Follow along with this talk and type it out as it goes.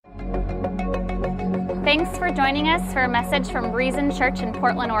Thanks for joining us for a message from Reason Church in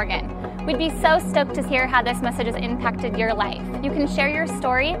Portland, Oregon. We'd be so stoked to hear how this message has impacted your life. You can share your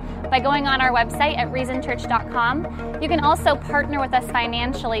story by going on our website at reasonchurch.com. You can also partner with us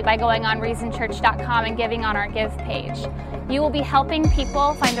financially by going on reasonchurch.com and giving on our Give page. You will be helping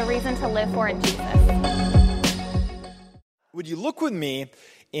people find a reason to live for in Jesus. Would you look with me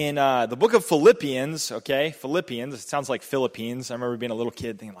in the book of Philippians, okay? Philippians, it sounds like Philippines. I remember being a little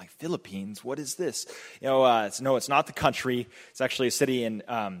kid thinking, like, Philippines, what is this? It's not the country. It's actually a city in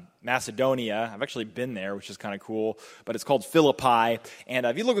Macedonia. I've actually been there, which is kind of cool, but it's called Philippi. And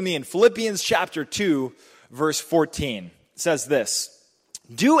if you look with me in Philippians chapter 2, verse 14, it says this: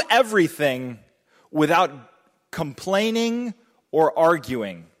 "Do everything without complaining or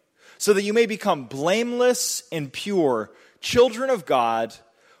arguing, so that you may become blameless and pure, children of God,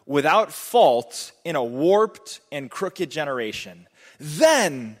 without fault in a warped and crooked generation.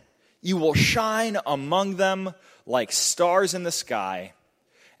 Then you will shine among them like stars in the sky,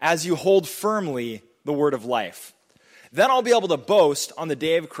 as you hold firmly the word of life. Then I'll be able to boast on the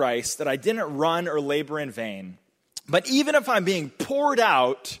day of Christ that I didn't run or labor in vain. But even if I'm being poured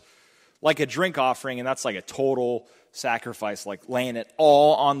out like a drink offering," and that's like a total sacrifice, like laying it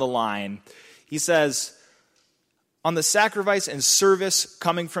all on the line, he says, "On the sacrifice and service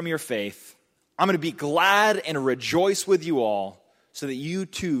coming from your faith, I'm going to be glad and rejoice with you all, so that you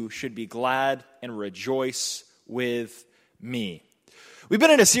too should be glad and rejoice with me." We've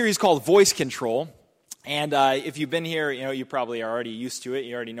been in a series called Voice Control, and if you've been here, you probably are already used to it.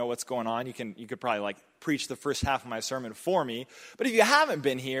 You already know what's going on. You could probably preach the first half of my sermon for me. But if you haven't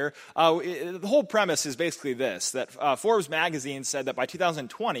been here, the whole premise is basically this: that Forbes magazine said that by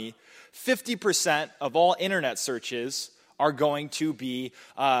 2020, 50% of all internet searches are going to be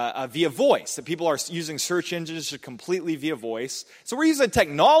via voice. That people are using search engines completely via voice. So we're using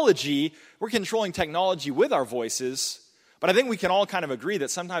technology, we're controlling technology with our voices, but I think we can all kind of agree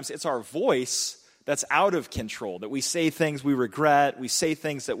that sometimes it's our voice that's out of control, that we say things we regret, we say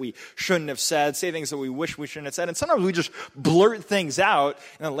things that we shouldn't have said, say things that we wish we shouldn't have said, and sometimes we just blurt things out,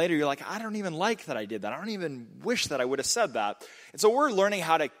 and then later you're like, I don't even like that I did that. I don't even wish that I would have said that. And so we're learning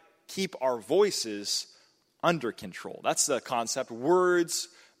how to keep our voices under control. That's the concept. Words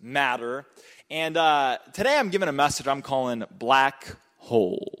matter. And today I'm giving a message I'm calling Black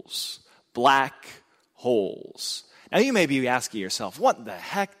Holes. Black Holes. Now you may be asking yourself, what the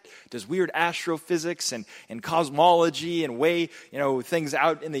heck does weird astrophysics and cosmology and way, things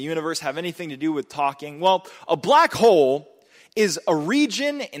out in the universe have anything to do with talking? Well, a black hole is a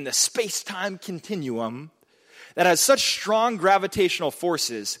region in the space-time continuum that has such strong gravitational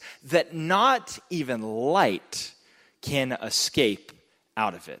forces that not even light can escape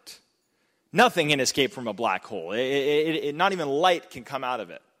out of it. Nothing can escape from a black hole. Not even light can come out of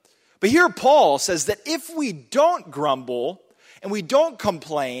it. But here Paul says that if we don't grumble and we don't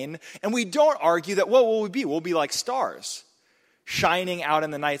complain and we don't argue, that what will we be? We'll be like stars shining out in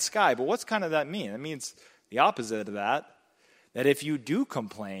the night sky. But what's kind of that mean? It means the opposite of that. That if you do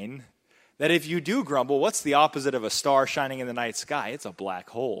complain, that if you do grumble, what's the opposite of a star shining in the night sky? It's a black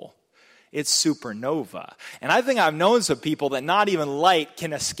hole. It's supernova. And I think I've known some people that not even light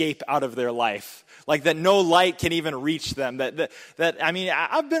can escape out of their life. Like that no light can even reach them.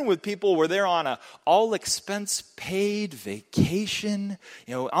 I've been with people where they're on a all-expense-paid vacation,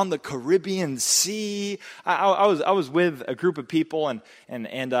 on the Caribbean Sea. I was with a group of people, and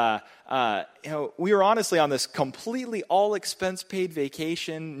we were honestly on this completely all-expense-paid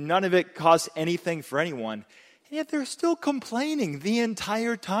vacation. None of it cost anything for anyone, and yet they're still complaining the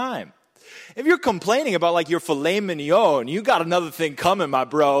entire time. If you're complaining about your filet mignon, you got another thing coming, my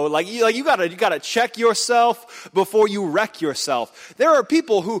bro. You gotta check yourself before you wreck yourself. There are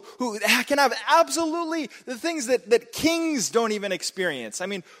people who can have absolutely the things that kings don't even experience. I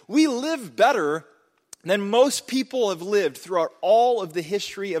mean, we live better than most people have lived throughout all of the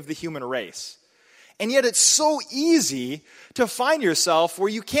history of the human race. And yet it's so easy to find yourself where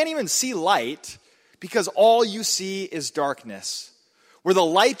you can't even see light because all you see is darkness. Where the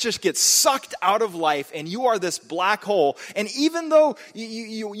light just gets sucked out of life and you are this black hole. And even though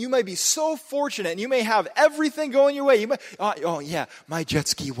you may be so fortunate and you may have everything going your way, my jet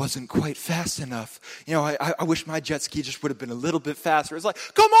ski wasn't quite fast enough. I wish my jet ski just would have been a little bit faster. It's like,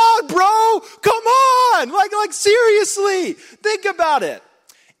 come on, bro, come on. Like seriously, think about it.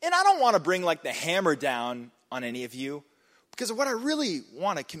 And I don't want to bring the hammer down on any of you, because what I really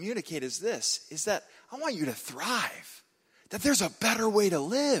want to communicate is that I want you to thrive. That there's a better way to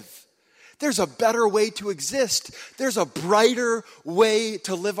live. There's a better way to exist. There's a brighter way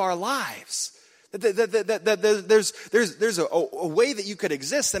to live our lives. There's a way that you could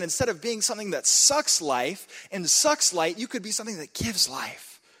exist, and instead of being something that sucks life and sucks light, you could be something that gives life.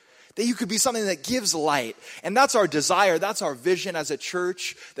 That you could be something that gives light. And that's our desire, that's our vision as a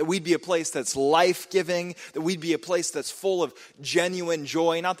church, that we'd be a place that's life-giving, that we'd be a place that's full of genuine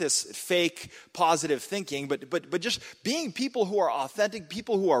joy, not this fake positive thinking, but just being people who are authentic,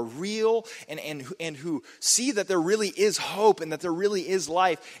 people who are real, and who see that there really is hope and that there really is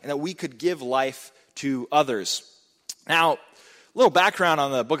life, and that we could give life to others. Now, a little background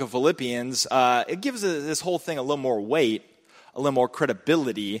on the book of Philippians, it gives this whole thing a little more weight, a little more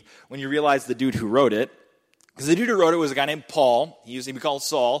credibility when you realize the dude who wrote it. Because the dude who wrote it was a guy named Paul. He used to be called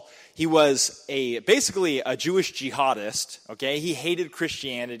Saul. He was basically a Jewish jihadist, okay? He hated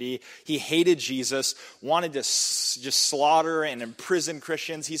Christianity. He hated Jesus, wanted to just slaughter and imprison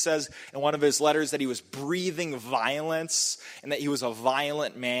Christians. He says in one of his letters that he was breathing violence and that he was a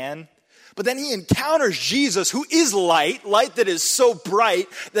violent man. But then he encounters Jesus, who is light that is so bright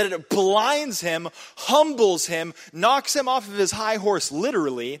that it blinds him, humbles him, knocks him off of his high horse,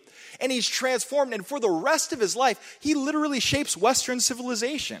 literally, and he's transformed. And for the rest of his life, he literally shapes Western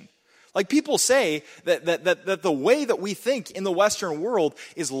civilization. Like people say that the way that we think in the Western world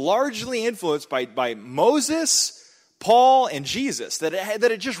is largely influenced by Moses, Paul, and Jesus, that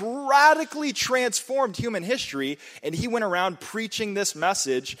it just radically transformed human history, and he went around preaching this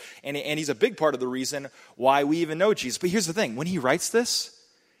message, and he's a big part of the reason why we even know Jesus. But here's the thing, when he writes this,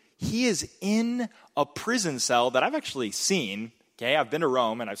 he is in a prison cell that I've actually seen, okay? I've been to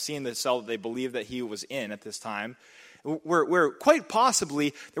Rome, and I've seen the cell that they believe that he was in at this time, where quite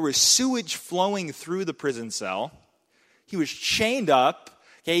possibly there was sewage flowing through the prison cell. He was chained up,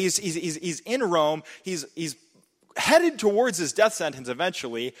 okay? He's in Rome, he's headed towards his death sentence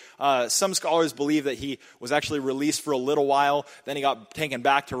eventually. Some scholars believe that he was actually released for a little while, then he got taken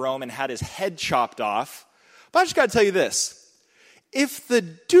back to Rome and had his head chopped off. But I just got to tell you this. If the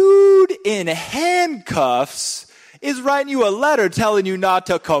dude in handcuffs is writing you a letter telling you not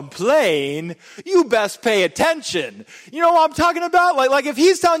to complain, you best pay attention. You know what I'm talking about? Like if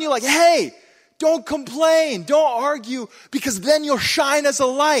he's telling you like, hey, don't complain, don't argue, because then you'll shine as a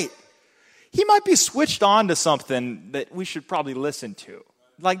light. He might be switched on to something that we should probably listen to.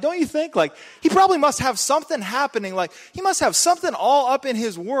 Like, don't you think? Like, he probably must have something happening. Like, he must have something all up in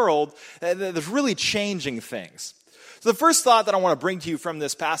his world that's really changing things. So the first thought that I want to bring to you from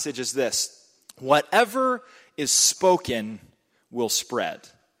this passage is this. Whatever is spoken will spread.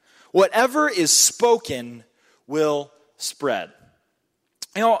 Whatever is spoken will spread.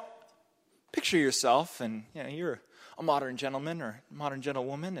 You know, picture yourself, and you're a modern gentleman or modern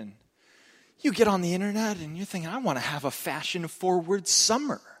gentlewoman, and you get on the internet and you're thinking, I want to have a fashion-forward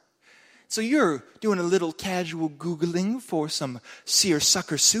summer. So you're doing a little casual Googling for some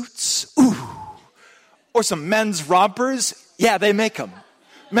seersucker suits. Ooh. Or some men's rompers. Yeah, they make them.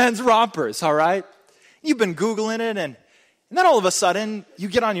 Men's rompers, all right? You've been Googling it, and then all of a sudden, you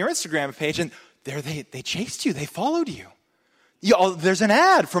get on your Instagram page, and there they chased you. They followed you. There's an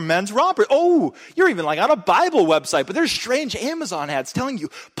ad for men's rompers. Oh, you're even like on a Bible website, but there's strange Amazon ads telling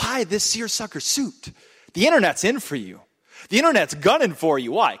you, buy this seersucker suit. The internet's in for you. The internet's gunning for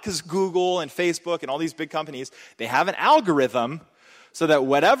you. Why? Because Google and Facebook and all these big companies, they have an algorithm so that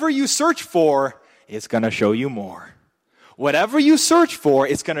whatever you search for, it's going to show you more. Whatever you search for,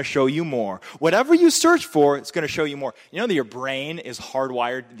 it's going to show you more. Whatever you search for, it's going to show you more. You know that your brain is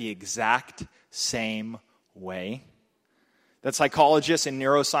hardwired the exact same way? That psychologists and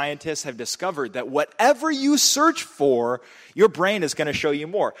neuroscientists have discovered that whatever you search for, your brain is going to show you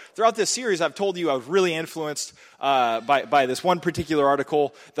more. Throughout this series, I've told you I was really influenced by this one particular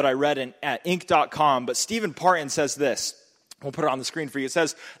article that I read at Inc.com, but Stephen Parton says this. We'll put it on the screen for you. It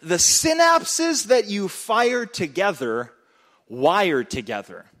says, the synapses that you fire together, wire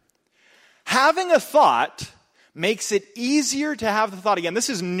together. Having a thought makes it easier to have the thought. Again, this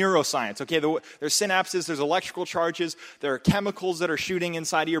is neuroscience, okay? There's synapses, there's electrical charges, there are chemicals that are shooting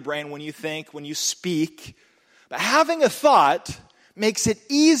inside of your brain when you think, when you speak. But having a thought makes it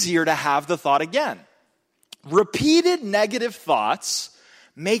easier to have the thought again. Repeated negative thoughts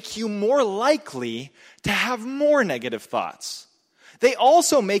make you more likely to have more negative thoughts. They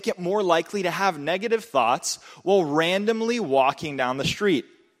also make it more likely to have negative thoughts while randomly walking down the street.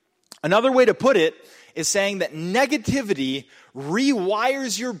 Another way to put it is saying that negativity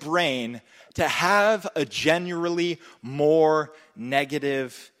rewires your brain to have a generally more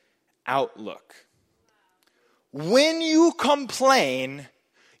negative outlook. When you complain,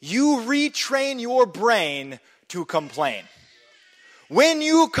 you retrain your brain to complain. When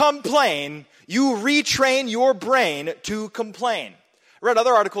you complain, you retrain your brain to complain. I read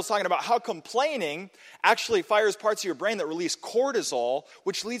other articles talking about how complaining actually fires parts of your brain that release cortisol,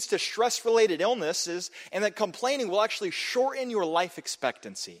 which leads to stress-related illnesses, and that complaining will actually shorten your life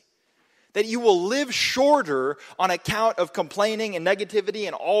expectancy. That you will live shorter on account of complaining and negativity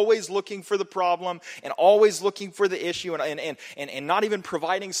and always looking for the problem and always looking for the issue and not even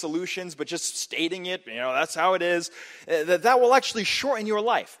providing solutions, but just stating it, that's how it is. That will actually shorten your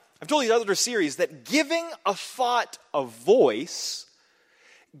life. I've told you in other series that giving a thought a voice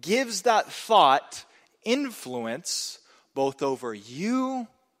gives that thought influence both over you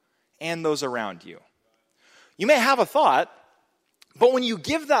and those around you. You may have a thought, but when you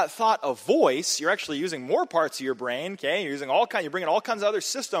give that thought a voice, you're actually using more parts of your brain, okay? You're bringing all kinds of other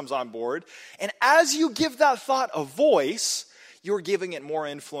systems on board. And as you give that thought a voice, you're giving it more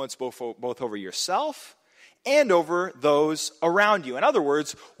influence both over yourself and over those around you. In other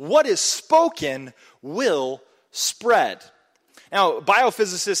words, what is spoken will spread. Now,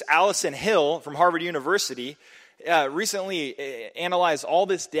 biophysicist Allison Hill from Harvard University recently analyzed all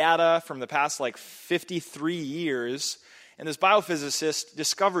this data from the past 53 years. And this biophysicist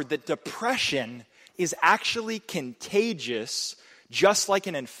discovered that depression is actually contagious, just like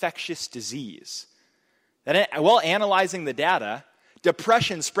an infectious disease. While analyzing the data,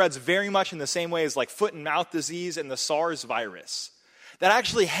 depression spreads very much in the same way as foot and mouth disease and the SARS virus. That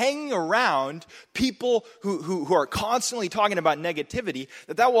actually hanging around people who are constantly talking about negativity,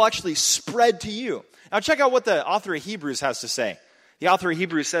 that will actually spread to you. Now check out what the author of Hebrews has to say. The author of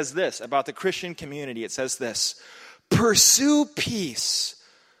Hebrews says this about the Christian community. It says this: pursue peace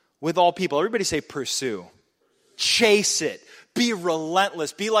with all people. Everybody say pursue. Chase it. Be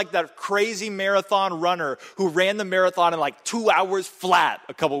relentless. Be like that crazy marathon runner who ran the marathon in 2 hours flat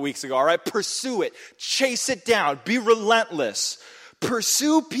a couple weeks ago. All right, pursue it. Chase it down. Be relentless.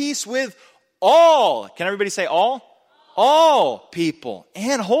 Pursue peace with all. Can everybody say all? All people.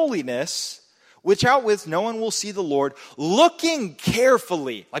 And holiness, which out with no one will see the Lord, looking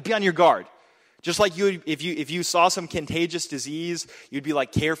carefully. Be on your guard. Just like if you saw some contagious disease, you'd be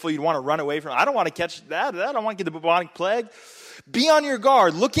careful. You'd want to run away from it. I don't want to catch that. I don't want to get the bubonic plague. Be on your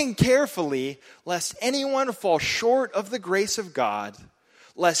guard, looking carefully, lest anyone fall short of the grace of God,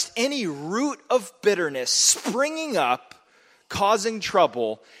 lest any root of bitterness springing up, causing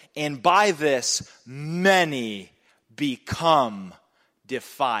trouble, and by this many become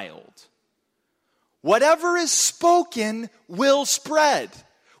defiled. Whatever is spoken will spread.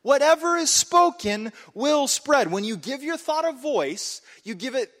 Whatever is spoken will spread. When you give your thought a voice, you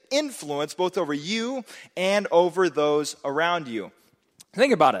give it influence both over you and over those around you.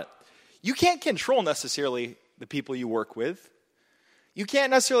 Think about it. You can't control necessarily the people you work with. You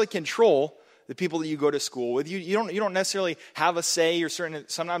can't necessarily control the people that you go to school with. You don't necessarily have a say. You're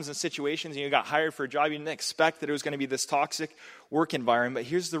sometimes in situations you got hired for a job, you didn't expect that it was going to be this toxic work environment. But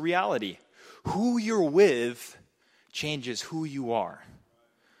here's the reality. Who you're with changes who you are.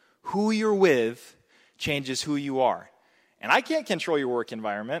 Who you're with changes who you are. And I can't control your work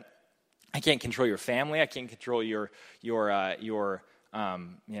environment. I can't control your family. I can't control your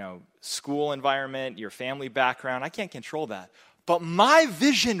school environment, your family background. I can't control that. But my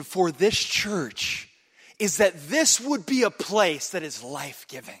vision for this church is that this would be a place that is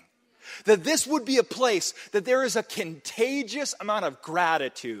life-giving. That this would be a place that there is a contagious amount of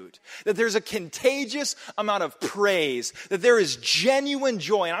gratitude, that there's a contagious amount of praise, that there is genuine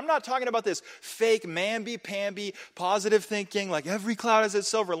joy. And I'm not talking about this fake mamby-pamby positive thinking, like every cloud has its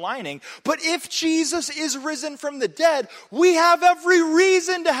silver lining. But if Jesus is risen from the dead, we have every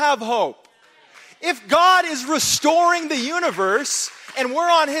reason to have hope. If God is restoring the universe and we're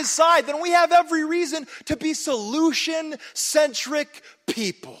on his side, then we have every reason to be solution-centric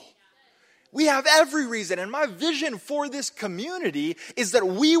people. We have every reason. And my vision for this community is that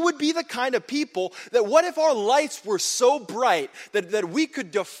we would be the kind of people that what if our lights were so bright that we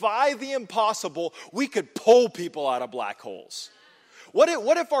could defy the impossible, we could pull people out of black holes. What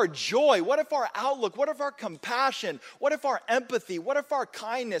if our joy, what if our outlook, what if our compassion, what if our empathy, what if our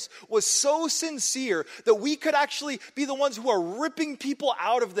kindness was so sincere that we could actually be the ones who are ripping people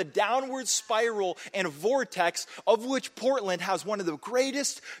out of the downward spiral and vortex of which Portland has one of the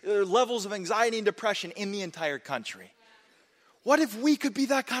greatest levels of anxiety and depression in the entire country? What if we could be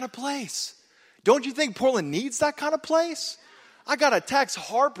that kind of place? Don't you think Portland needs that kind of place? I got a text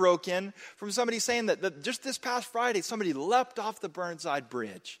heartbroken from somebody saying that just this past Friday, somebody leapt off the Burnside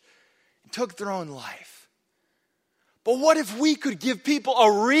Bridge and took their own life. But what if we could give people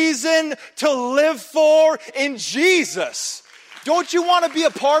a reason to live for in Jesus? Don't you want to be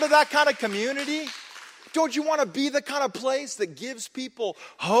a part of that kind of community? Don't you want to be the kind of place that gives people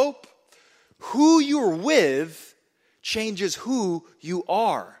hope? Who you're with changes who you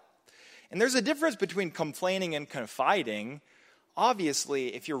are. And there's a difference between complaining and confiding.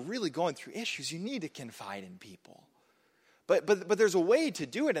 Obviously, if you're really going through issues, you need to confide in people. But there's a way to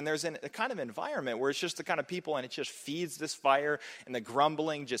do it, and there's a kind of environment where it's just the kind of people, and it just feeds this fire, and the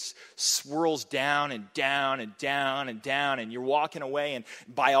grumbling just swirls down and down and down and down, and you're walking away, and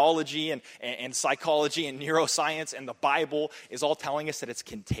biology and psychology and neuroscience and the Bible is all telling us that it's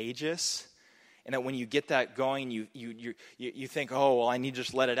contagious. And that when you get that going, you think, oh, well, I need to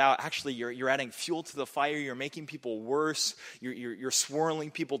just let it out. Actually, you're adding fuel to the fire. You're making people worse. You're swirling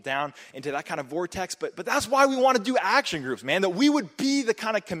people down into that kind of vortex. But that's why we want to do action groups, man. That we would be the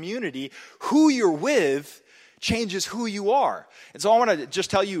kind of community who you're with changes who you are. And so I want to just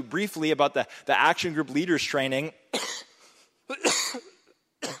tell you briefly about the action group leaders training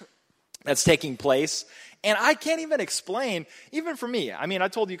that's taking place. And I can't even explain, even for me. I mean, I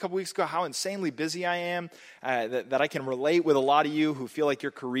told you a couple weeks ago how insanely busy I am, that I can relate with a lot of you who feel like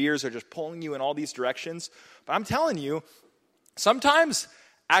your careers are just pulling you in all these directions. But I'm telling you, sometimes,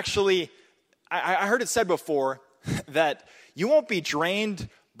 actually, I heard it said before that you won't be drained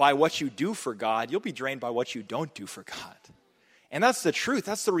by what you do for God. You'll be drained by what you don't do for God. And that's the truth.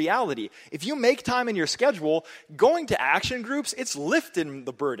 That's the reality. If you make time in your schedule, going to action groups, it's lifting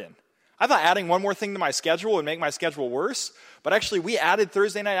the burden. I thought adding one more thing to my schedule would make my schedule worse, but actually we added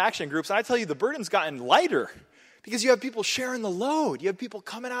Thursday night action groups, and I tell you, the burden's gotten lighter because you have people sharing the load. You have people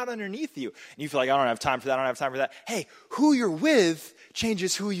coming out underneath you, and you feel like, I don't have time for that, I don't have time for that. Hey, who you're with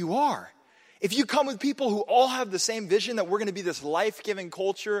changes who you are. If you come with people who all have the same vision that we're going to be this life-giving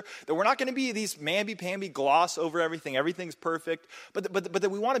culture, that we're not going to be these mamby-pamby gloss over everything, everything's perfect, but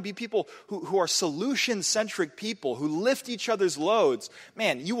that we want to be people who are solution-centric people, who lift each other's loads,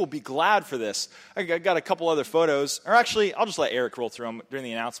 man, you will be glad for this. I got a couple other photos, or actually, I'll just let Eric roll through them during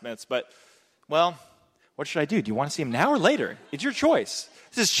the announcements, but, well, what should I do? Do you want to see them now or later? It's your choice.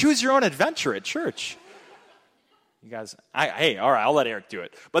 This is choose your own adventure at church. You guys, hey, all right, I'll let Eric do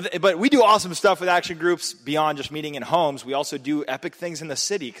it. But we do awesome stuff with action groups beyond just meeting in homes. We also do epic things in the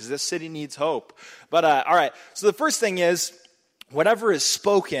city because this city needs hope. But all right, so the first thing is, whatever is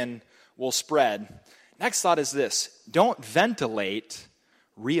spoken will spread. Next thought is this: don't ventilate,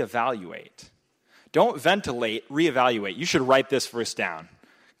 reevaluate. Don't ventilate, reevaluate. You should write this verse down.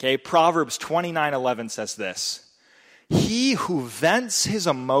 Okay, Proverbs 29:11 says this: he who vents his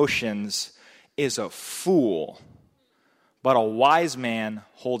emotions is a fool, but a wise man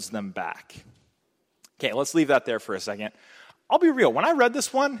holds them back. Okay, let's leave that there for a second. I'll be real. When I read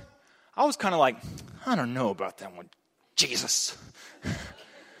this one, I was kind of like, I don't know about that one, Jesus.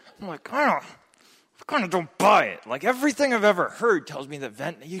 I'm like, I kind of don't buy it. Like, everything I've ever heard tells me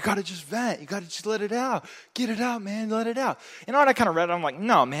that you got to just vent. You got to just let it out. Get it out, man. Let it out. And when I kind of read it, I'm like,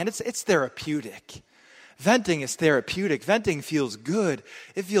 no, man, it's therapeutic. Venting is therapeutic. Venting feels good.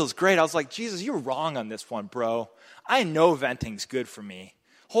 It feels great. I was like, Jesus, you're wrong on this one, bro. I know venting's good for me.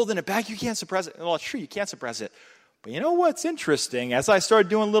 Holding it back, you can't suppress it. Well, it's true, you can't suppress it. But you know what's interesting? As I started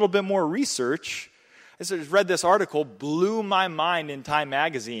doing a little bit more research, I read this article, blew my mind in Time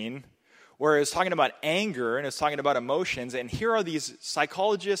magazine, where it was talking about anger and it was talking about emotions. And here are these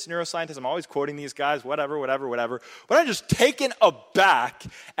psychologists, neuroscientists. I'm always quoting these guys, whatever. But I'm just taken aback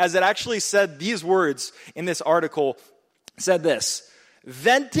as it actually said these words in this article. It said this: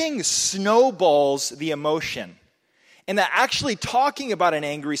 venting snowballs the emotion. And that actually talking about an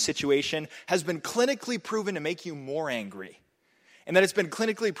angry situation has been clinically proven to make you more angry. And that it's been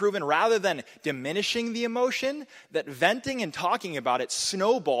clinically proven, rather than diminishing the emotion, that venting and talking about it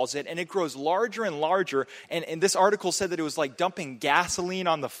snowballs it, and it grows larger and larger. And this article said that it was like dumping gasoline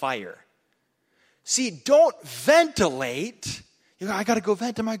on the fire. See, don't ventilate. I got to go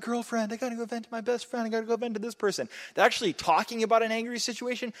vent to my girlfriend. I got to go vent to my best friend. I got to go vent to this person. That actually talking about an angry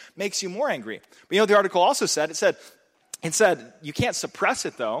situation makes you more angry. But you know what the article also said? It said you can't suppress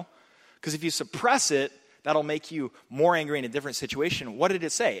it, though, because if you suppress it, that'll make you more angry in a different situation. What did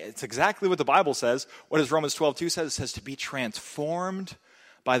it say? It's exactly what the Bible says. What does Romans 12:2 says? It says to be transformed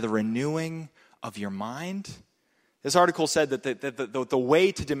by the renewing of your mind. This article said that the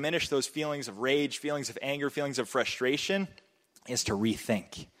way to diminish those feelings of rage, feelings of anger, feelings of frustration is to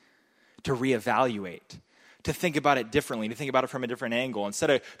rethink, to reevaluate, to think about it differently, to think about it from a different angle.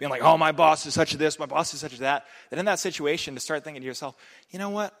 Instead of being like, oh, my boss is such a this, my boss is such a that, then in that situation to start thinking to yourself, you know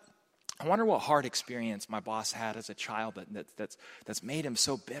what? I wonder what hard experience my boss had as a child that's made him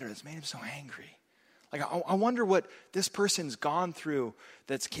so bitter, that's made him so angry. Like, I wonder what this person's gone through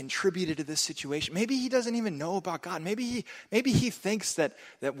that's contributed to this situation. Maybe he doesn't even know about God. Maybe he thinks that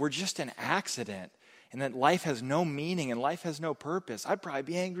we're just an accident and that life has no meaning and life has no purpose. I'd probably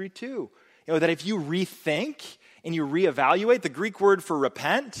be angry too That if you rethink and you reevaluate, the Greek word for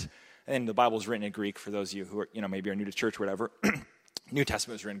repent, and the Bible is written in Greek for those of you who are, maybe are new to church or whatever. New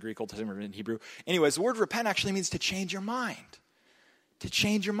Testament was written in Greek, Old Testament was written in Hebrew. Anyways, the word repent actually means to change your mind. To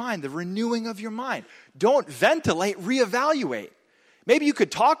change your mind, the renewing of your mind. Don't ventilate, reevaluate. Maybe you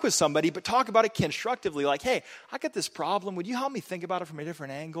could talk with somebody, but talk about it constructively, like, hey, I got this problem. Would you help me think about it from a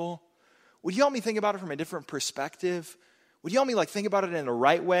different angle? Would you help me think about it from a different perspective? Would you help me think about it in the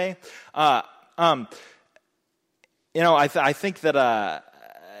right way? I think that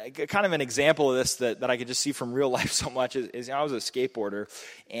kind of an example of this that I could just see from real life so much is I was a skateboarder,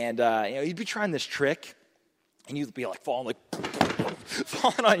 and you'd be trying this trick, and you'd be falling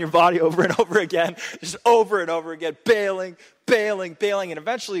on your body over and over again, just over and over again, bailing, and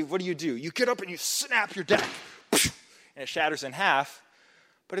eventually, what do? You get up and you snap your deck, and it shatters in half.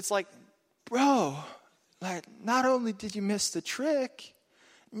 But it's like, bro, not only did you miss the trick,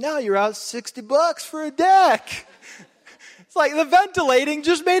 now you're out $60 for a deck. It's like the ventilating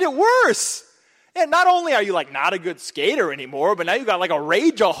just made it worse. And not only are you not a good skater anymore, but now you got a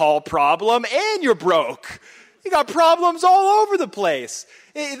rage-a-hall problem and you're broke. You got problems all over the place.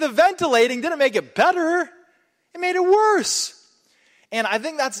 The ventilating didn't make it better. It made it worse. And I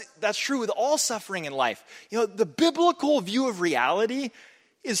think that's true with all suffering in life. The biblical view of reality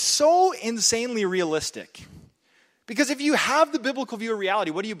is so insanely realistic. Because if you have the biblical view of reality,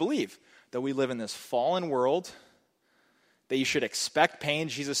 what do you believe? That we live in this fallen world, that you should expect pain.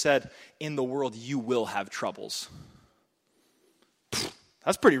 Jesus said, in the world you will have troubles.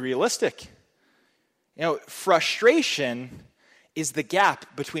 That's pretty realistic. Frustration is the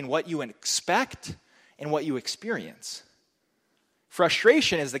gap between what you expect and what you experience.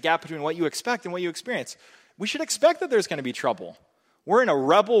 Frustration is the gap between what you expect and what you experience. We should expect that there's going to be trouble. We're in a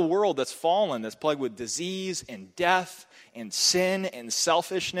rebel world that's fallen, that's plagued with disease and death and sin and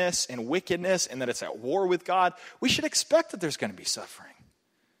selfishness and wickedness, and that it's at war with God. We should expect that there's going to be suffering.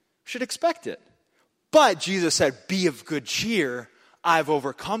 We should expect it. But Jesus said, be of good cheer. I've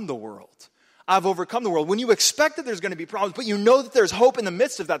overcome the world. I've overcome the world. When you expect that there's going to be problems, but you know that there's hope in the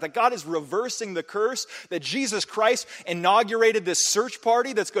midst of that God is reversing the curse, that Jesus Christ inaugurated this search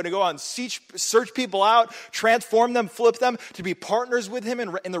party that's going to go out and search people out, transform them, flip them, to be partners with him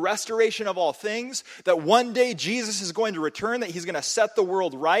in the restoration of all things, that one day Jesus is going to return, that he's going to set the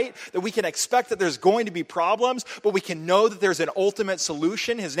world right, that we can expect that there's going to be problems, but we can know that there's an ultimate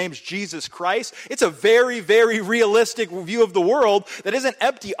solution. His name's Jesus Christ. It's a very, very realistic view of the world that isn't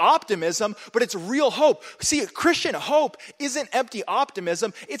empty optimism, but it's real hope. See, Christian hope isn't empty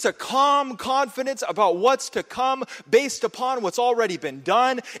optimism. It's a calm confidence about what's to come based upon what's already been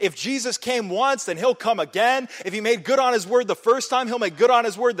done. If Jesus came once, then he'll come again. If he made good on his word the first time, he'll make good on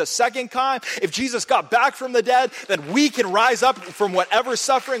his word the second time. If Jesus got back from the dead, then we can rise up from whatever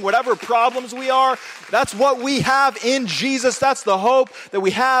suffering, whatever problems we are. That's what we have in Jesus. That's the hope that we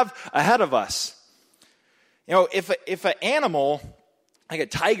have ahead of us. If an animal, like a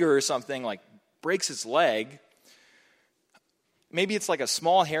tiger or something, breaks its leg, maybe it's a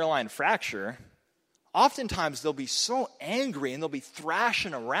small hairline fracture, oftentimes they'll be so angry and they'll be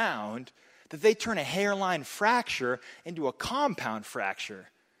thrashing around that they turn a hairline fracture into a compound fracture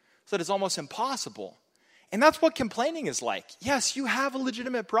so that it's almost impossible. And that's what complaining is like. Yes, you have a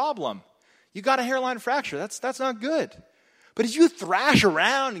legitimate problem. You got a hairline fracture. That's not good. But as you thrash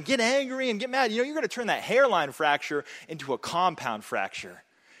around and get angry and get mad, you're going to turn that hairline fracture into a compound fracture.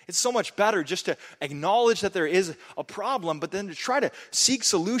 It's so much better just to acknowledge that there is a problem, but then to try to seek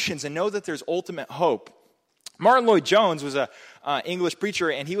solutions and know that there's ultimate hope. Martin Lloyd-Jones was an English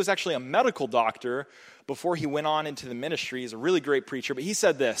preacher, and he was actually a medical doctor before he went on into the ministry. He's a really great preacher, but he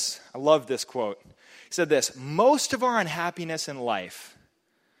said this. I love this quote. He said this: most of our unhappiness in life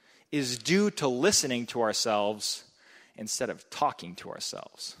is due to listening to ourselves instead of talking to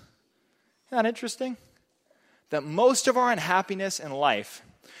ourselves. Isn't that interesting? That most of our unhappiness in life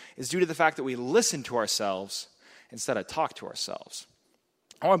is due to the fact that we listen to ourselves instead of talk to ourselves.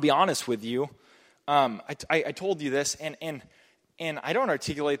 I want to be honest with you. I told you this, and I don't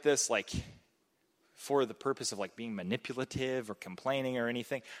articulate this for the purpose of being manipulative or complaining or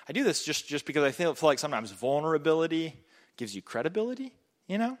anything. I do this just because I feel like sometimes vulnerability gives you credibility,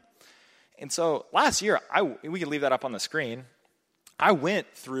 And so last year, we could leave that up on the screen. I went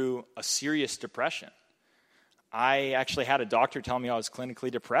through a serious depression. I actually had a doctor tell me I was clinically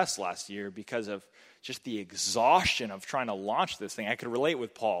depressed last year because of just the exhaustion of trying to launch this thing. I could relate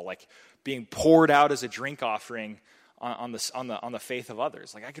with Paul, being poured out as a drink offering on the faith of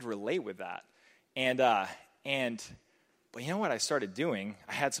others. I could relate with that. But you know what I started doing?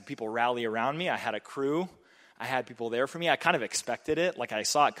 I had some people rally around me. I had a crew. I had people there for me. I kind of expected it. Like I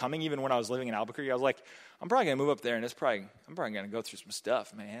saw it coming even when I was living in Albuquerque. I was like, I'm probably going to move up there and I'm probably going to go through some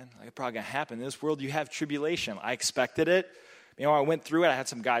stuff, man. Like it's probably going to happen. In this world, you have tribulation. I expected it. I went through it. I had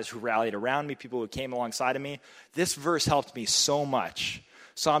some guys who rallied around me, people who came alongside of me. This verse helped me so much.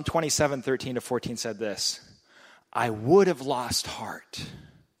 Psalm 27, 13 to 14 said this, I would have lost heart.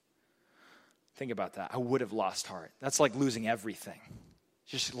 Think about that. I would have lost heart. That's like losing everything.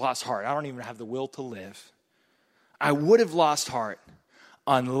 Just lost heart. I don't even have the will to live. I would have lost heart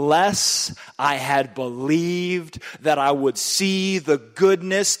unless I had believed that I would see the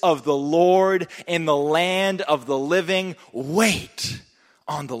goodness of the Lord in the land of the living. Wait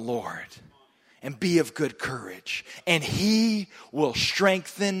on the Lord and be of good courage, and he will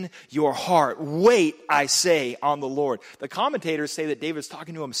strengthen your heart. Wait, I say, on the Lord. The commentators say that David's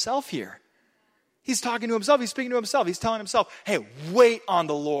talking to himself here. He's talking to himself. He's speaking to himself. He's telling himself, hey, wait on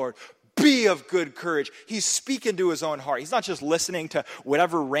the Lord. Be of good courage. He's speaking to his own heart. He's not just listening to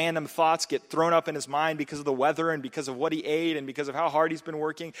whatever random thoughts get thrown up in his mind because of the weather and because of what he ate and because of how hard he's been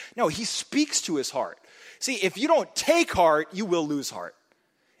working. No, he speaks to his heart. See, if you don't take heart, you will lose heart.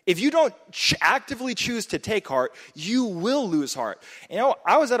 If you don't actively choose to take heart, you will lose heart.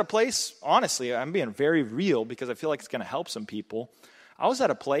 I was at a place, honestly, I'm being very real because I feel like it's going to help some people. I was at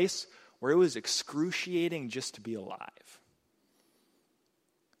a place where it was excruciating just to be alive.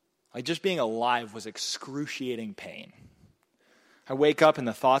 Like just being alive was excruciating pain. I wake up and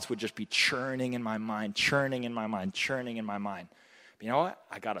the thoughts would just be churning in my mind. But you know what?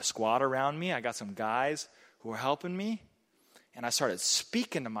 I got a squad around me. I got some guys who are helping me. And I started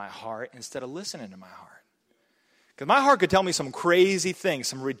speaking to my heart instead of listening to my heart. Because my heart could tell me some crazy things,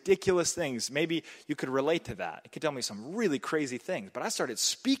 some ridiculous things. Maybe you could relate to that. It could tell me some really crazy things. But I started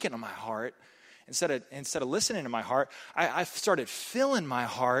speaking to my heart instead of listening to my heart. I started filling my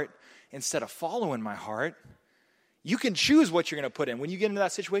heart instead of following my heart. You can choose what you're going to put in. When you get into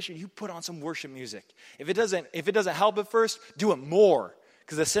that situation, you put on some worship music. If it doesn't help at first, do it more.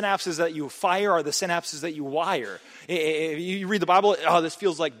 Because the synapses that you fire are the synapses that you wire. You read the Bible, oh, this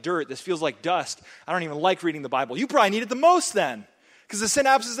feels like dirt. This feels like dust. I don't even like reading the Bible. You probably need it the most then. Because the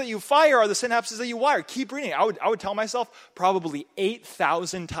synapses that you fire are the synapses that you wire. Keep reading. I would tell myself probably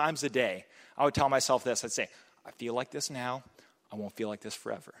 8,000 times a day. I would tell myself this. I'd say, I feel like this now. I won't feel like this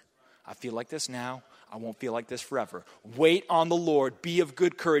forever. I feel like this now. I won't feel like this forever. Wait on the Lord. Be of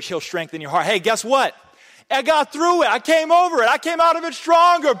good courage. He'll strengthen your heart. Hey, guess what? I got through it. I came over it. I came out of it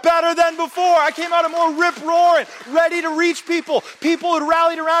stronger, better than before. I came out of more rip-roaring, ready to reach people. People had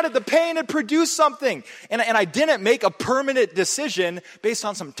rallied around it. The pain had produced something. And I didn't make a permanent decision based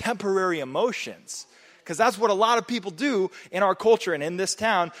on some temporary emotions. Because that's what a lot of people do in our culture and in this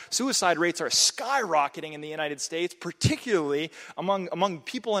town. Suicide rates are skyrocketing in the United States, particularly among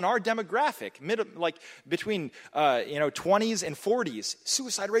people in our demographic, between 20s and 40s.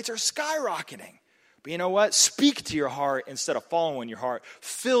 Suicide rates are skyrocketing. But you know what? Speak to your heart instead of following your heart.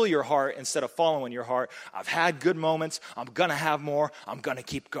 Fill your heart instead of following your heart. I've had good moments. I'm going to have more. I'm going to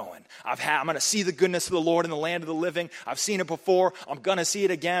keep going. I'm going to see the goodness of the Lord in the land of the living. I've seen it before. I'm going to see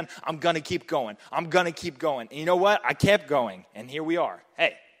it again. I'm going to keep going. I'm going to keep going. And you know what? I kept going. And here we are.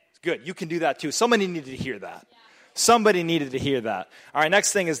 Hey, it's good. You can do that too. Somebody needed to hear that. Somebody needed to hear that. All right,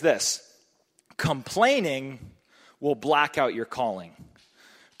 next thing is this. Complaining will black out your calling.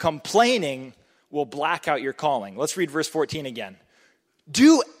 Complaining will black out your calling. Let's read verse 14 again.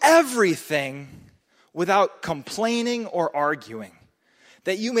 Do everything without complaining or arguing,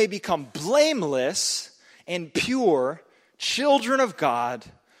 that you may become blameless and pure, children of God,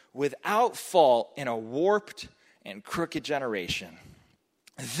 without fault in a warped and crooked generation.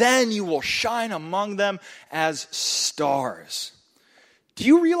 Then you will shine among them as stars. Do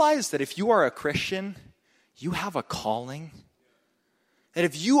you realize that if you are a Christian, you have a calling? That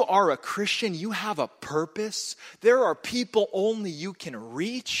if you are a Christian, you have a purpose. There are people only you can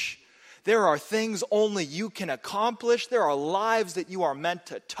reach. There are things only you can accomplish. There are lives that you are meant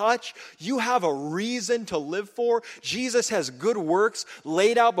to touch. You have a reason to live for. Jesus has good works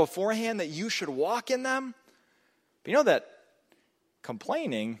laid out beforehand that you should walk in them. But you know that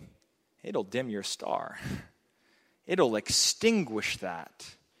complaining, it'll dim your star. It'll extinguish that.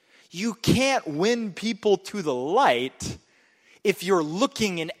 You can't win people to the light if you're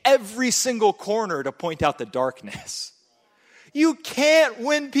looking in every single corner to point out the darkness. You can't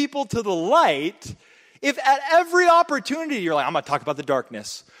win people to the light if at every opportunity you're like, I'm going to talk about the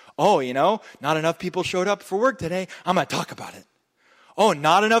darkness. Oh, not enough people showed up for work today. I'm going to talk about it. Oh,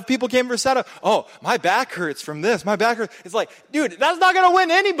 not enough people came for setup. Oh, my back hurts from this. My back hurts. It's like, dude, that's not going to win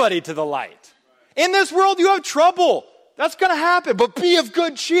anybody to the light. In this world, you have trouble. That's going to happen. But be of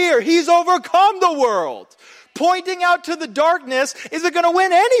good cheer. He's overcome the world. Pointing out to the darkness isn't going to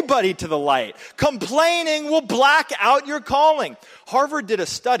win anybody to the light. Complaining will black out your calling. Harvard did a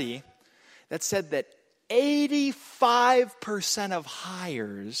study that said that 85% of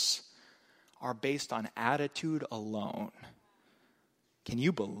hires are based on attitude alone. Can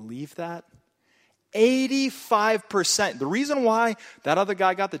you believe that? 85%. The reason why that other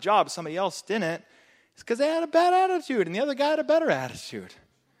guy got the job, somebody else didn't, is because they had a bad attitude and the other guy had a better attitude.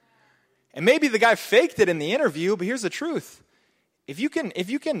 And maybe the guy faked it in the interview, but here's the truth. If you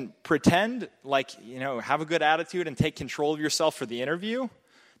can pretend like, have a good attitude and take control of yourself for the interview,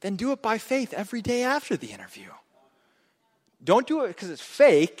 then do it by faith every day after the interview. Don't do it because it's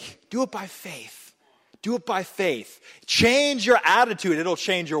fake. Do it by faith. Do it by faith. Change your attitude. It'll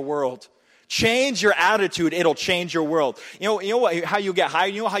change your world. Change your attitude. It'll change your world. You know what, how you get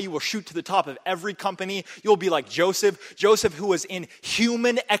hired? You know how you will shoot to the top of every company? You'll be like Joseph. Joseph, who was in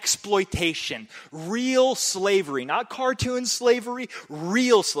human exploitation. Real slavery. Not cartoon slavery.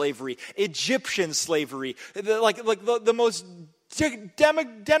 Real slavery. Egyptian slavery. The most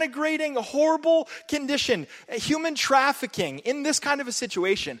denigrating, horrible condition. Human trafficking in this kind of a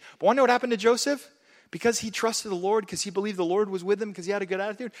situation. But want to know what happened to Joseph? Because he trusted the Lord, because he believed the Lord was with him, because he had a good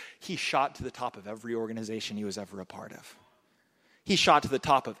attitude, he shot to the top of every organization he was ever a part of. He shot to the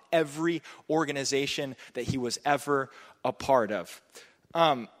top of every organization that he was ever a part of.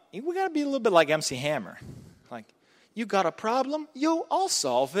 We got to be a little bit like MC Hammer. Like, you got a problem? Yo, I'll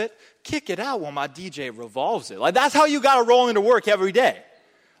solve it. Kick it out while my DJ revolves it. Like, that's how you got to roll into work every day.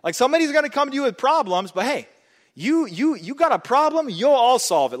 Like, somebody's going to come to you with problems, but hey, You got a problem, you'll all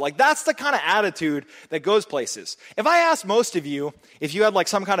solve it. Like, that's the kind of attitude that goes places. If I asked most of you, if you had like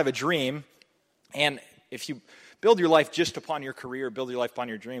some kind of a dream, and if you build your life just upon your career, build your life upon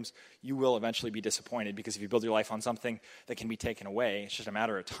your dreams, you will eventually be disappointed, because if you build your life on something that can be taken away, it's just a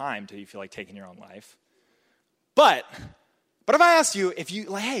matter of time till you feel like taking your own life. But if I asked you, if you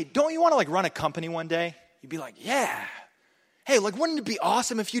like, hey, don't you want to like run a company one day? You'd be like, yeah. Hey, like, wouldn't it be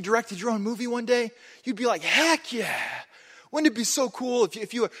awesome if you directed your own movie one day? You'd be like, heck yeah. Wouldn't it be so cool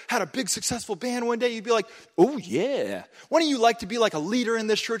if you had a big successful band one day? You'd be like, oh yeah. Wouldn't you like to be like a leader in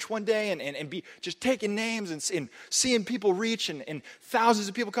this church one day and be just taking names and seeing people reach and thousands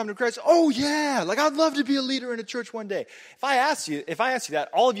of people come to Christ? Oh yeah, like I'd love to be a leader in a church one day. If I asked you that,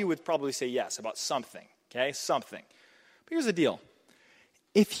 all of you would probably say yes about something, okay? Something. But here's the deal.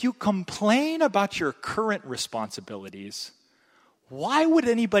 If you complain about your current responsibilities, why would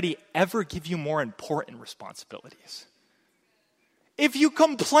anybody ever give you more important responsibilities? If you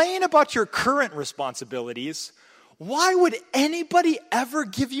complain about your current responsibilities, why would anybody ever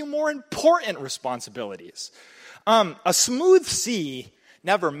give you more important responsibilities? A smooth sea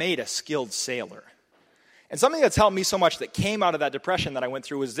never made a skilled sailor. And something that's helped me so much that came out of that depression that I went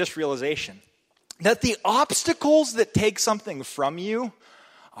through was this realization, that the obstacles that take something from you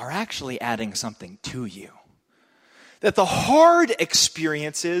are actually adding something to you. That the hard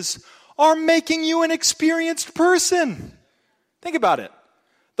experiences are making you an experienced person. Think about it.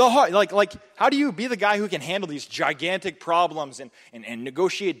 The hard, like, how do you be the guy who can handle these gigantic problems and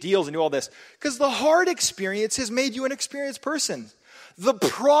negotiate deals and do all this? Because the hard experience has made you an experienced person. The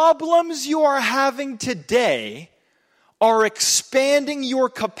problems you are having today are expanding your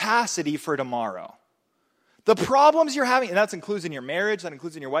capacity for tomorrow. The problems you're having, and that includes in your marriage, that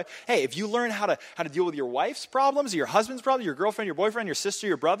includes in your wife. Hey, if you learn how to deal with your wife's problems, your husband's problems, your girlfriend, your boyfriend, your sister,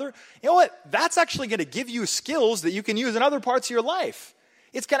 your brother, you know what? That's actually going to give you skills that you can use in other parts of your life.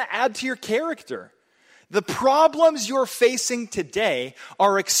 It's going to add to your character. The problems you're facing today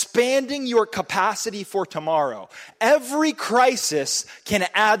are expanding your capacity for tomorrow. Every crisis can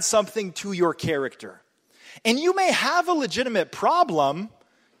add something to your character. And you may have a legitimate problem.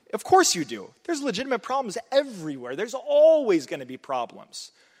 Of course you do. There's legitimate problems everywhere. There's always going to be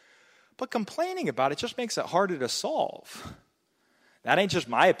problems. But complaining about it just makes it harder to solve. That ain't just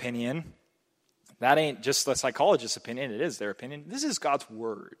my opinion. That ain't just the psychologist's opinion. It is their opinion. This is God's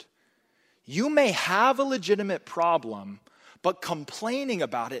word. You may have a legitimate problem, but complaining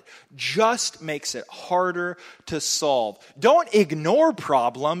about it just makes it harder to solve. Don't ignore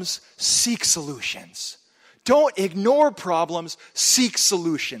problems, seek solutions. Don't ignore problems, seek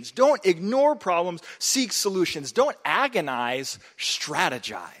solutions. Don't ignore problems, seek solutions. Don't agonize,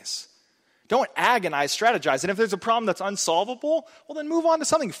 strategize. Don't agonize, strategize. And if there's a problem that's unsolvable, well, then move on to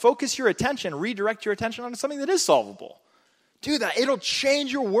something. Focus your attention, redirect your attention onto something that is solvable. Do that. It'll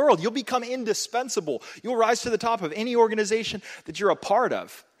change your world. You'll become indispensable. You'll rise to the top of any organization that you're a part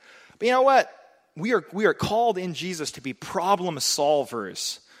of. But you know what? We are called in Jesus to be problem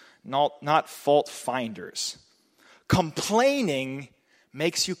solvers, not fault finders. Complaining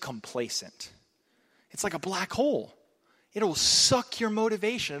makes you complacent. It's like a black hole. It'll suck your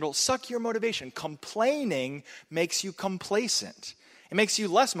motivation. It'll suck your motivation. Complaining makes you complacent. It makes you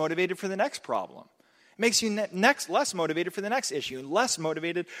less motivated for the next problem. It makes you less motivated for the next issue, less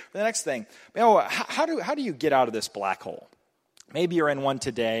motivated for the next thing. How do you get out of this black hole? Maybe you're in one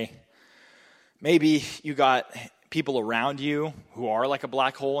today. Maybe you got people around you who are like a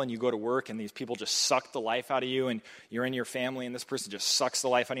black hole, and you go to work and these people just suck the life out of you, and you're in your family and this person just sucks the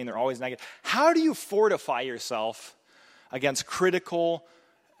life out of you and they're always negative. How do you fortify yourself against critical,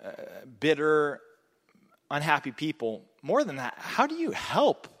 bitter, unhappy people? More than that, how do you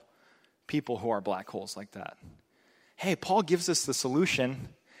help people who are black holes like that? Hey, Paul gives us the solution,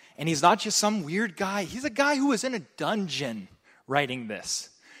 and he's not just some weird guy. He's a guy who was in a dungeon writing this.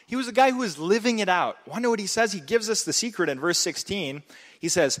 He was a guy who was living it out. Want to know what he says? He gives us the secret in verse 16. He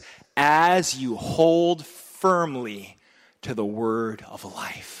says, as you hold firmly to the word of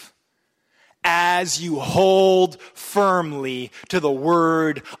life. As you hold firmly to the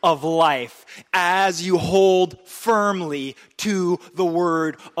word of life. As you hold firmly to the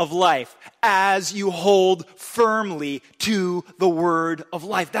word of life. As you hold firmly to the word of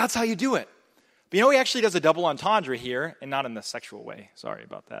life. That's how you do it. But he actually does a double entendre here, and not in the sexual way. Sorry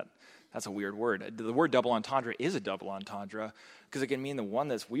about that. That's a weird word. The word double entendre is a double entendre because it can mean the one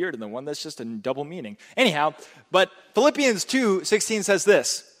that's weird and the one that's just a double meaning. Anyhow, but Philippians 2:16 says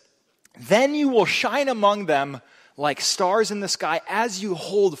this, then you will shine among them like stars in the sky as you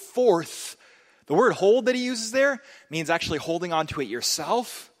hold forth. The word hold that he uses there means actually holding on to it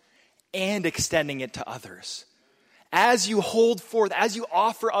yourself and extending it to others. As you hold forth, as you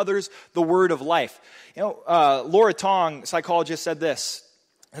offer others the word of life. Laura Tong, psychologist, said this,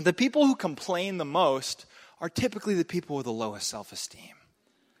 and the people who complain the most are typically the people with the lowest self-esteem.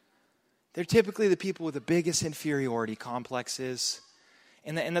 They're typically the people with the biggest inferiority complexes.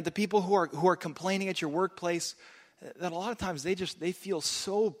 And that the people who are complaining at your workplace, that a lot of times they feel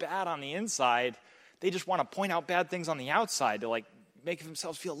so bad on the inside, they just want to point out bad things on the outside to make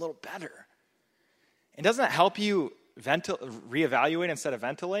themselves feel a little better. And doesn't that help you reevaluate instead of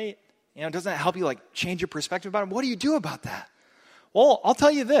ventilate? Doesn't that help you change your perspective about it? What do you do about that? Well, I'll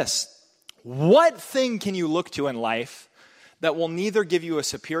tell you this. What thing can you look to in life that will neither give you a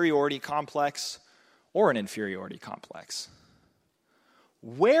superiority complex or an inferiority complex?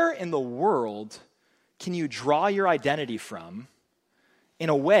 Where in the world can you draw your identity from in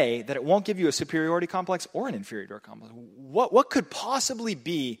a way that it won't give you a superiority complex or an inferiority complex? What could possibly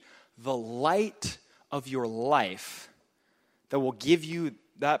be the light of your life that will give you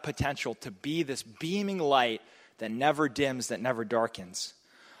that potential to be this beaming light that never dims, that never darkens?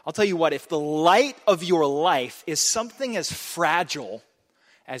 I'll tell you what, if the light of your life is something as fragile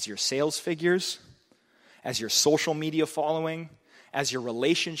as your sales figures, as your social media following, as your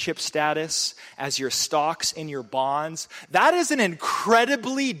relationship status, as your stocks in your bonds, that is an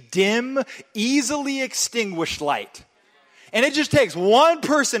incredibly dim, easily extinguished light. And it just takes one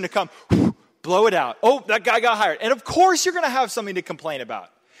person to come, blow it out. Oh, that guy got hired. And of course you're going to have something to complain about.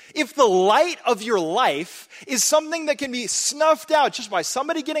 If the light of your life is something that can be snuffed out just by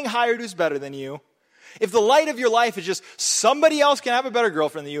somebody getting hired who's better than you, if the light of your life is just somebody else can have a better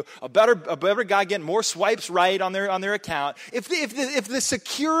girlfriend than you, a better guy getting more swipes right on their account, if the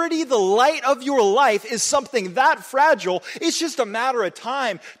security, the light of your life is something that fragile, it's just a matter of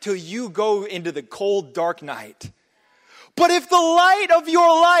time till you go into the cold, dark night. But if the light of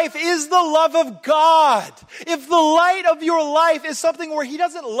your life is the love of God, if the light of your life is something where He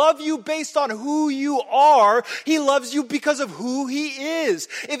doesn't love you based on who you are, He loves you because of who He is.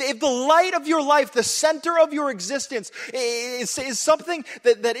 If the light of your life, the center of your existence, is something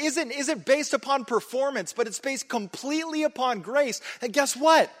that isn't based upon performance, but it's based completely upon grace, then guess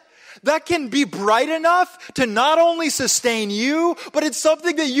what? That can be bright enough to not only sustain you, but it's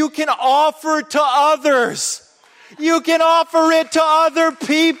something that you can offer to others. You can offer it to other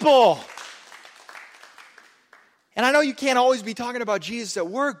people. And I know you can't always be talking about Jesus at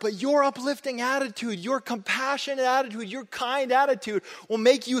work, but your uplifting attitude, your compassionate attitude, your kind attitude will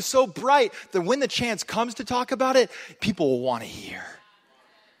make you so bright that when the chance comes to talk about it, people will want to hear.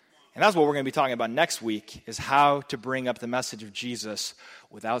 And that's what we're going to be talking about next week, is how to bring up the message of Jesus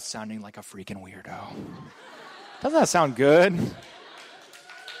without sounding like a freaking weirdo. Doesn't that sound good?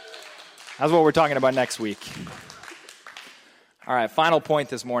 That's what we're talking about next week. All right, final point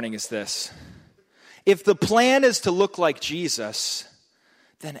this morning is this. If the plan is to look like Jesus,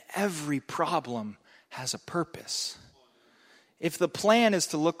 then every problem has a purpose. If the plan is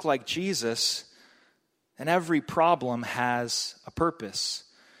to look like Jesus, then every problem has a purpose.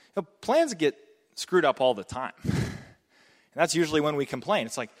 Plans get screwed up all the time. And that's usually when we complain.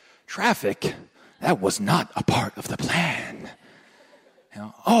 It's like, traffic. that was not a part of the plan.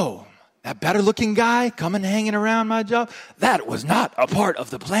 Oh, that better looking guy coming hanging around my job, that was not a part of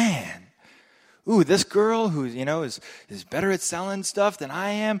the plan. Ooh, this girl who, is better at selling stuff than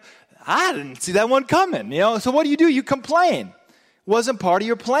I am, I didn't see that one coming, So what do? You complain. It wasn't part of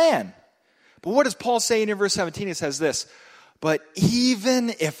your plan. But what does Paul say in verse 17? He says this, but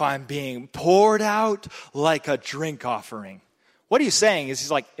even if I'm being poured out like a drink offering. What he's saying is,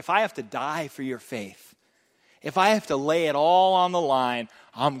 he's like, if I have to die for your faith, if I have to lay it all on the line,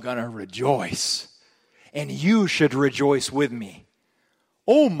 I'm going to rejoice. And you should rejoice with me.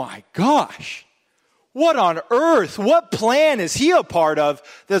 Oh my gosh. What on earth? What plan is he a part of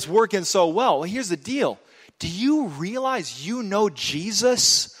that's working so well? Well, here's the deal. Do you realize you know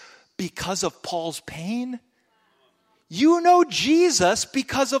Jesus because of Paul's pain? You know Jesus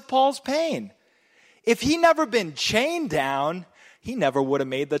because of Paul's pain. If he never been chained down, he never would have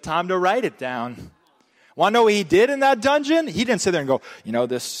made the time to write it down. Want to know what he did in that dungeon? He didn't sit there and go,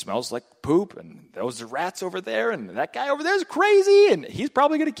 this smells like poop, and those are rats over there, and that guy over there is crazy, and he's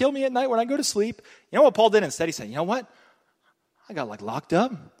probably going to kill me at night when I go to sleep. You know what Paul did instead? He said, you know what? I got locked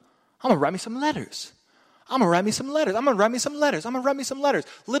up. I'm going to write me some letters.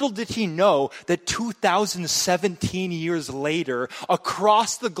 Little did he know that 2017 years later,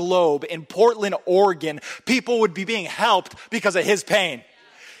 across the globe in Portland, Oregon, people would be being helped because of his pain.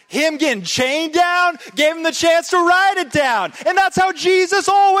 Him getting chained down gave him the chance to write it down. And that's how Jesus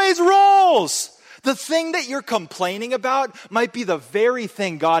always rolls. The thing that you're complaining about might be the very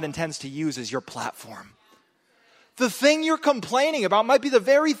thing God intends to use as your platform. The thing you're complaining about might be the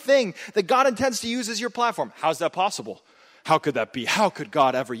very thing that God intends to use as your platform. How's that possible? How could that be? How could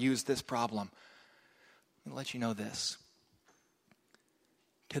God ever use this problem? Let me let you know this.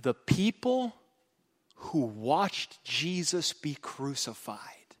 To the people who watched Jesus be crucified,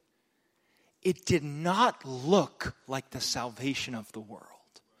 it did not look like the salvation of the world.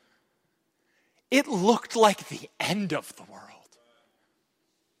 It looked like the end of the world.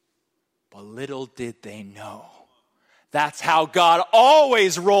 But little did they know. That's how God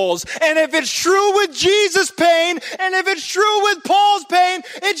always rolls. And if it's true with Jesus' pain, and if it's true with Paul's pain,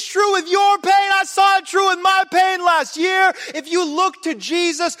 it's true with your pain. I saw it true with my pain last year. If you look to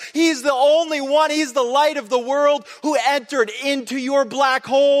Jesus, he's the only one. He's the light of the world who entered into your black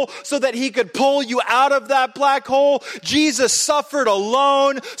hole so that he could pull you out of that black hole. Jesus suffered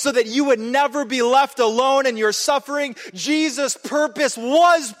alone so that you would never be left alone in your suffering. Jesus' purpose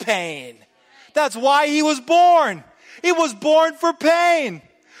was pain. That's why he was born. He was born for pain.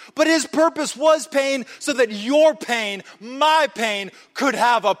 But his purpose was pain so that your pain, my pain, could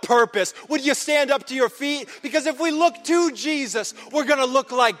have a purpose. Would you stand up to your feet? Because if we look to Jesus, we're going to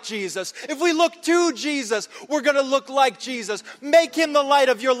look like Jesus. If we look to Jesus, we're going to look like Jesus. Make him the light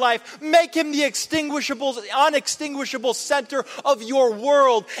of your life. Make him the unextinguishable center of your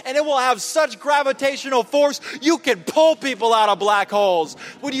world. And it will have such gravitational force, you can pull people out of black holes.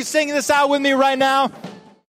 Would you sing this out with me right now?